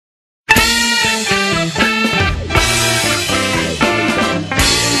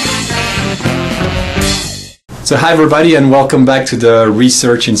So hi everybody and welcome back to the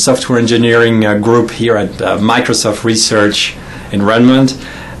Research in Software Engineering group here at Microsoft Research in Redmond.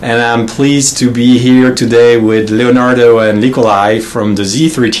 And I'm pleased to be here today with Leonardo and Nikolaj from the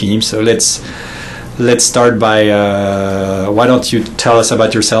Z3 team. So let's start by, why don't you tell us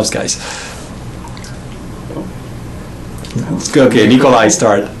about yourselves, guys? Let's go. Okay, Nikolaj,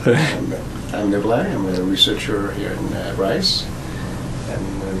 start. I'm Nikolaj. I'm a researcher here in RISE.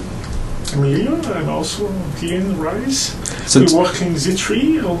 I'm Leo. I'm also here in RISE. So we work in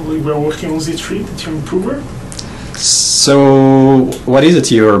Z3. We're working on Z3, the team improver. So what is a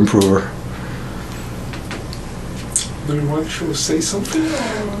tier improver? Do you want to say something?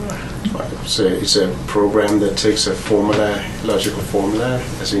 It's a program that takes a formula, logical formula,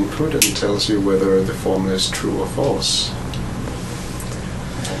 as input and tells you whether the formula is true or false.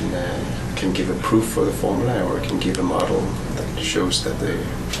 And can give a proof for the formula, or it can give a model that shows that the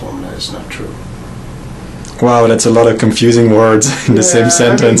formula is not true. Wow, that's a lot of confusing words in the same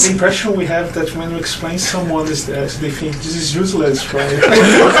sentence. The impression we have that when we explain someone is that they think this is useless, right?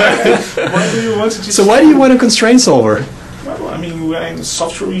 Why do you want to? So why do you want a constraint solver? Well, I mean, we're in a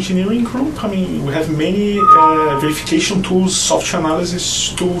software engineering group. I mean, we have many verification tools, software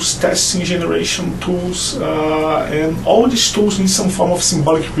analysis tools, testing generation tools, and all these tools need some form of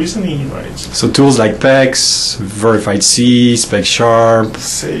symbolic reasoning, right? So tools like PEX, Verified C, Spec Sharp,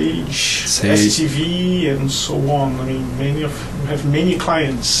 Sage, STV, and so on. I mean, we have many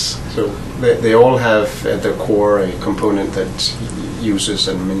clients. So they all have at their core a component that uses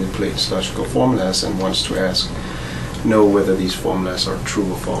and manipulates logical formulas and wants to know whether these formulas are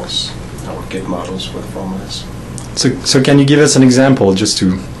true or false, or get models for the formulas. So can you give us an example just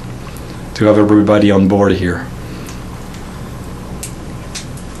to have everybody on board here?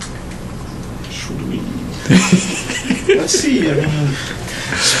 Should we? Let's see. I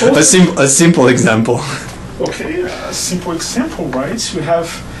mean, a simple example. Okay, a simple example, right? You have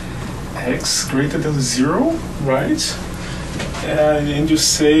x greater than 0, right? And you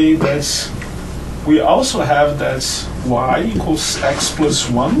say that we also have that y equals x plus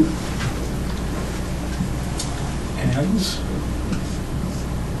 1 and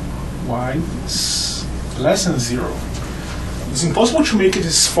y is less than 0. It's impossible to make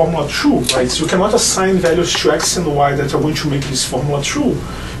this formula true, right? So you cannot assign values to x and y that are going to make this formula true.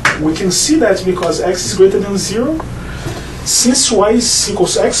 We can see that because x is greater than 0. Since y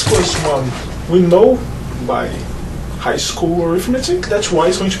equals x plus 1, we know by high school arithmetic that y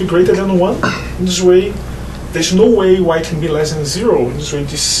is going to be greater than 1. In this way, there's no way y can be less than 0. In this way,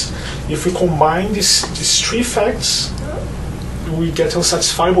 if we combine these three facts, we get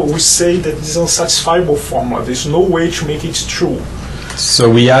unsatisfiable. We say that this is an unsatisfiable formula. There's no way to make it true. So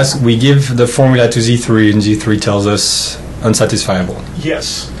we give the formula to Z3, and Z3 tells us unsatisfiable.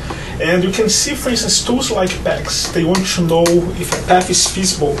 Yes. And you can see, for instance, tools like PEX, they want to know if a path is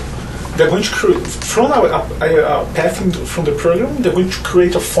feasible. They're going to create, from a path from the program, they're going to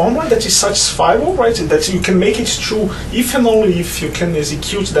create a formula that is satisfiable, right? That you can make it true if and only if you can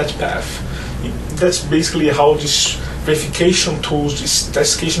execute that path. That's basically how these verification tools, these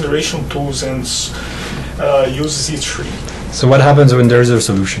test case generation tools, and use Z3. So what happens when there's a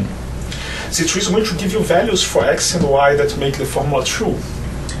solution? Z3 is going to give you values for x and y that make the formula true.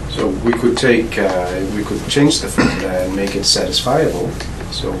 So we could change the formula and make it satisfiable.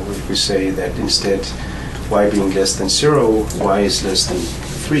 So if we say that instead y being less than 0, y is less than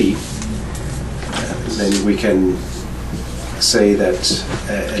 3, then we can say that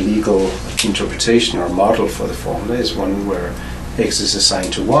a legal interpretation or model for the formula is one where x is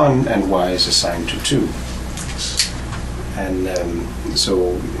assigned to 1 and y is assigned to 2. And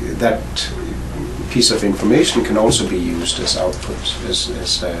so that piece of information can also be used as output,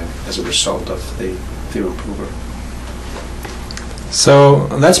 as a result of the theorem prover. So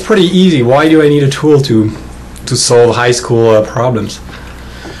that's pretty easy. Why do I need a tool to solve high school problems?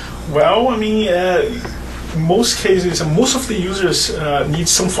 Well, I mean, in most cases, most of the users need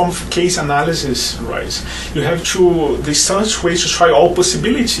some form of case analysis, right? You have the standard way to try all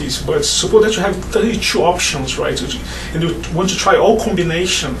possibilities, but suppose that you have 32 options, right? And you want to try all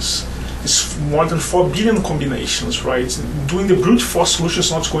combinations. It's more than 4 billion combinations, right? Doing the brute force solution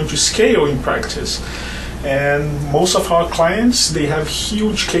is not going to scale in practice. And most of our clients, they have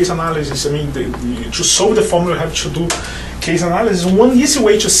huge case analysis. I mean, to solve the formula, you have to do case analysis. One easy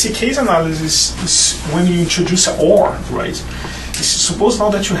way to see case analysis is when you introduce an OR, right? Suppose now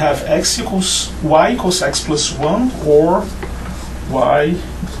that you have y equals x plus 1 or y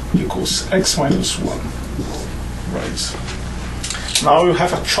equals x minus 1, right? Now you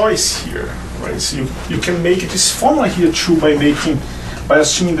have a choice here, right? So you can make this formula here true by making by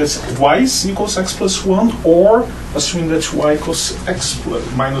assuming that y is equals x plus 1, or assuming that y equals x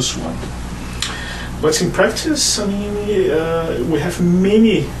minus 1. But in practice, I mean, we have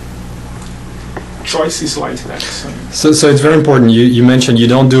many choices like that. So it's very important. You mentioned you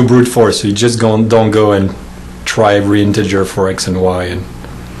don't do brute force, so you just don't go and try every integer for x and y and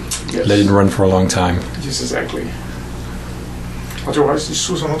Yes. let it run for a long time. Yes, exactly. Otherwise, these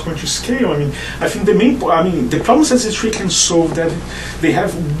tools are not going to scale. I mean, I think the problems that Z3 can solve, that they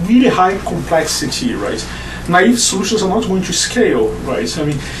have really high complexity, right? Naive solutions are not going to scale, right? I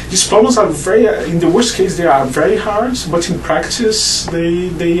mean, these problems are in the worst case, they are very hard, but in practice,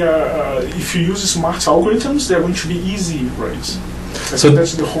 they are, if you use smart algorithms, they're going to be easy, right? I think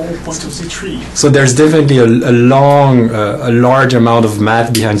that's the whole point of Z3. So there's definitely a large amount of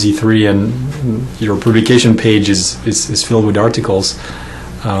math behind Z3, and your publication page is filled with articles.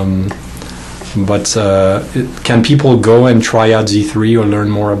 Can people go and try out Z3 or learn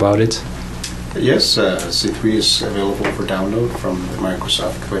more about it? Yes, Z3 is available for download from the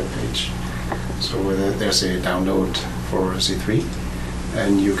Microsoft webpage. So there's a download for Z3,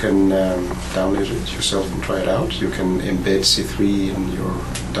 and you can download it yourself and try it out. You can embed Z3 in your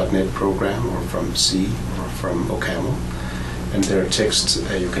 .NET program, or from C, or from OCaml. And there are texts,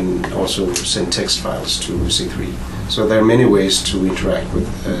 you can also send text files to Z3. So there are many ways to interact with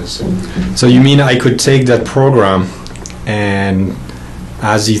Z3. So you mean I could take that program and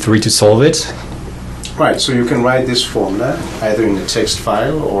ask Z3 to solve it? Right, so you can write this formula either in a text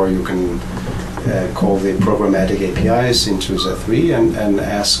file, or you can call the programmatic APIs into Z3 and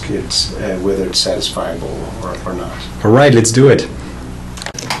ask it whether it's satisfiable or not. All right, let's do it.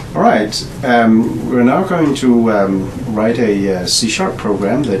 All right, we're now going to write a C#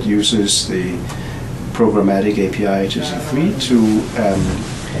 program that uses the programmatic API to Z3 to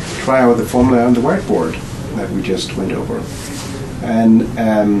try out the formula on the whiteboard that we just went over. And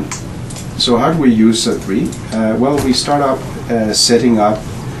so how do we use Z3? Well, we start up setting up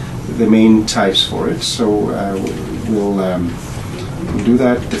the main types for it. So we'll do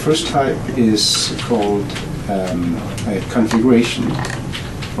that. The first type is called a configuration,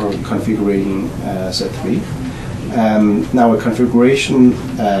 or configuring Z3. Now a configuration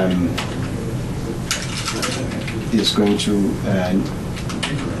is going to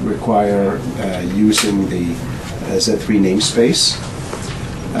require using the Z3 namespace.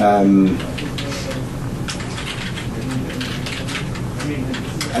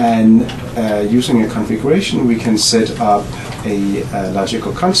 And using a configuration, we can set up a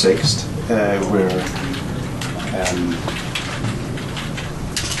logical context where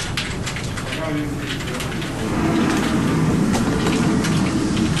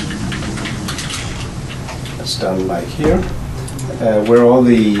it's done like here, where all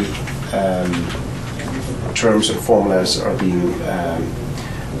the terms and formulas are being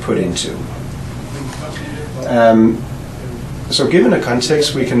put into. So given a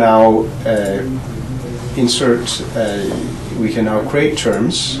context, we can now we can now create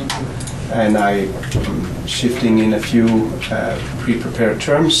terms, and I'm shifting in a few pre-prepared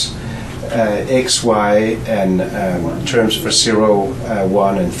terms, x, y, and terms for 0,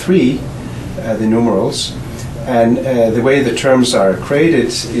 1, and 3, the numerals. And the way the terms are created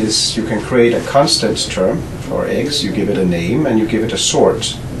is you can create a constant term for x, you give it a name, and you give it a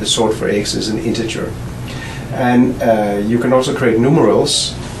sort. The sort for x is an integer. And you can also create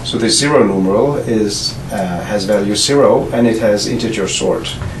numerals. So the 0 numeral has value 0, and it has integer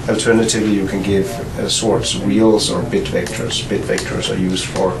sort. Alternatively, you can give sorts reals or bit vectors. Bit vectors are used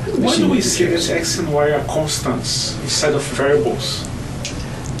for machine. Why do we say that x and y are constants instead of variables?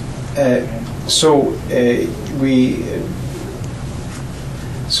 So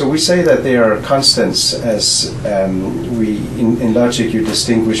we say that they are constants, as in logic you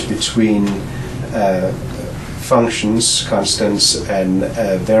distinguish between functions, constants, and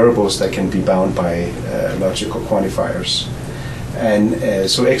variables that can be bound by logical quantifiers. And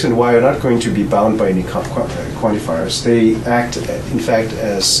so x and y are not going to be bound by any quantifiers. They act, in fact,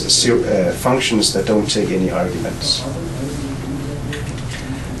 as functions that don't take any arguments.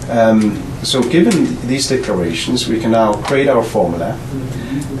 So given these declarations, we can now create our formula.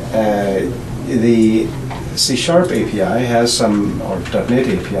 The C# API has some, or .NET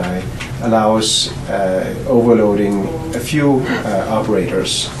API allows overloading a few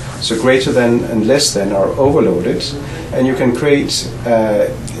operators. So greater than and less than are overloaded, and you can create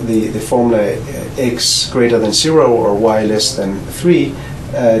the formula x greater than 0 or y less than 3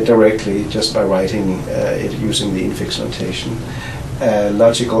 directly just by writing it using the infix notation.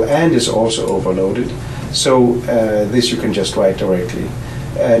 Logical AND is also overloaded, so this you can just write directly.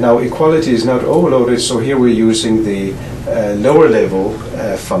 Now equality is not overloaded, so here we're using the lower level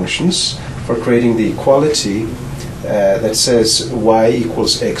functions for creating the equality that says y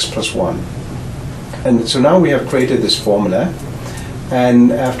equals x plus 1. And so now we have created this formula,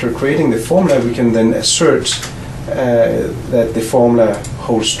 and after creating the formula we can then assert that the formula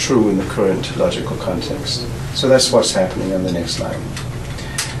holds true in the current logical context. So that's what's happening on the next line.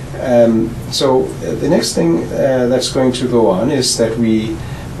 So the next thing that's going to go on is that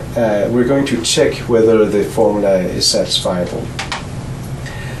we're going to check whether the formula is satisfiable.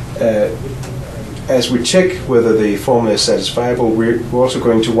 As we check whether the formula is satisfiable, we're also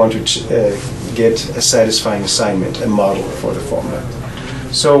going to want to get a satisfying assignment, a model for the formula.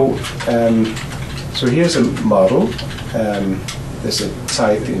 So, so here's a model. There's a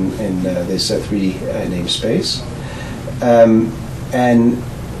type in this Z3 namespace, and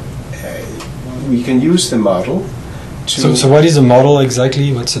we can use the model to. So what is a model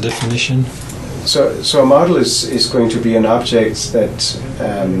exactly? What's the definition? So a model is going to be an object that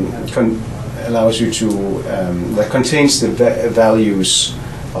allows you to that contains the values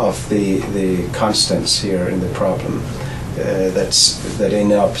of the constants here in the problem that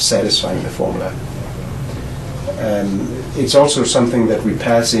end up satisfying the formula. It's also something that we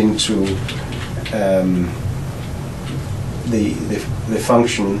pass into the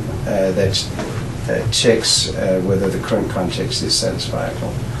function that checks whether the current context is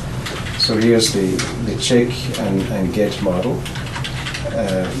satisfiable. So here's the check and get model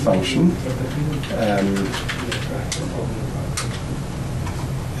function.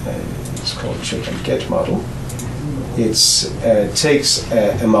 It's called check and get model. It takes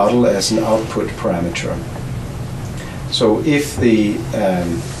a model as an output parameter. So if the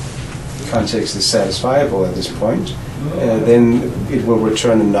context is satisfiable at this point, then it will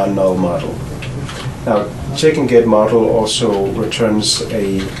return a non-null model. Now, check and get model also returns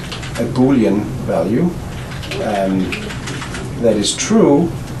a Boolean value that is true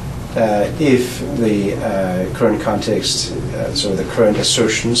if the current context, so the current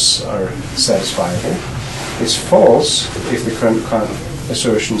assertions are satisfiable. It's false if the current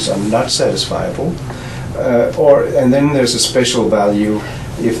assertions are not satisfiable. And then there's a special value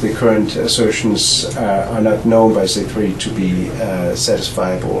if the current assertions are not known by Z3 to be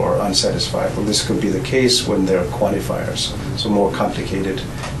satisfiable or unsatisfiable. This could be the case when there are quantifiers, so more complicated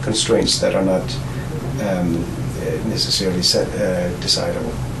constraints that are not necessarily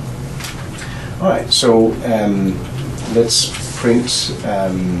decidable. All right, so let's print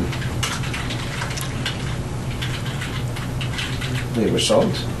the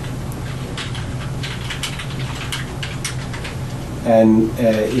result. And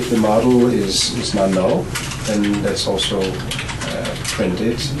if the model is non-null, then that's also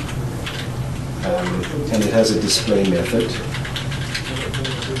printed. And it has a display method.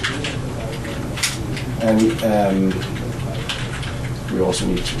 And we also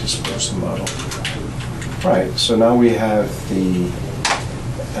need to dispose the model. Right, so now we have the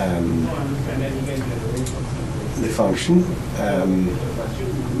function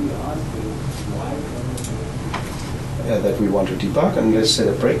that we want to debug, and let's set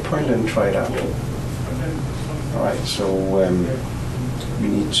a breakpoint and try it out. All right, so we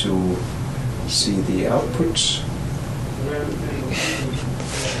need to see the output.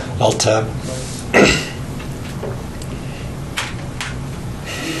 Alt-tab.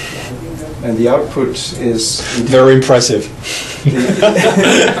 And the output is very impressive. The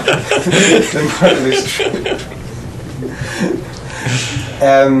model is true.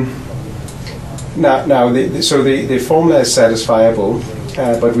 So the formula is satisfiable,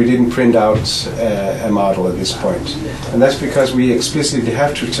 but we didn't print out a model at this point. And that's because we explicitly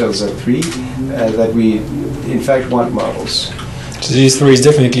have to tell Z3 that we, in fact, want models. So Z3 is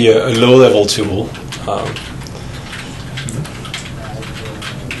definitely a low-level tool.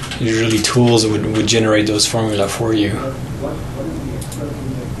 Usually tools would generate those formula for you.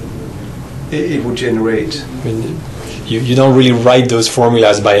 It would generate. I mean, you don't really write those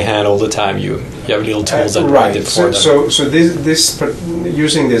formulas by hand all the time. You have little tools that write it for them. So this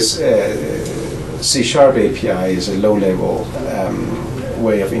using this C# API is a low-level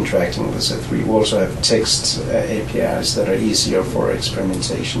way of interacting with Z3. We also have text APIs that are easier for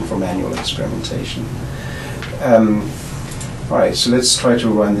experimentation, for manual experimentation. All right, so let's try to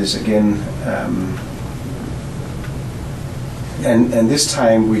run this again. And this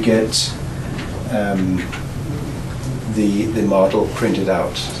time we get the model printed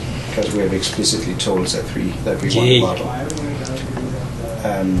out, because we have explicitly told Z3 that we want a model.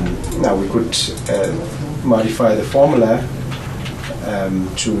 Now we could modify the formula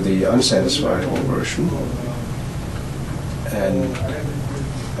to the unsatisfiable version, and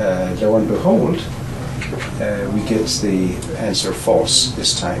lo and behold, we get the answer false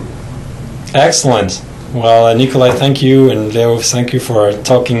this time. Excellent. Well, Nikolaj, thank you, and Leo, thank you for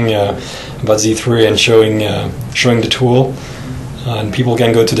talking about Z3 and showing the tool. And people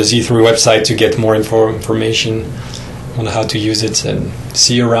can go to the Z3 website to get more information on how to use it, and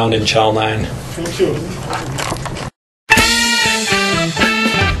see you around in Channel 9. Thank you.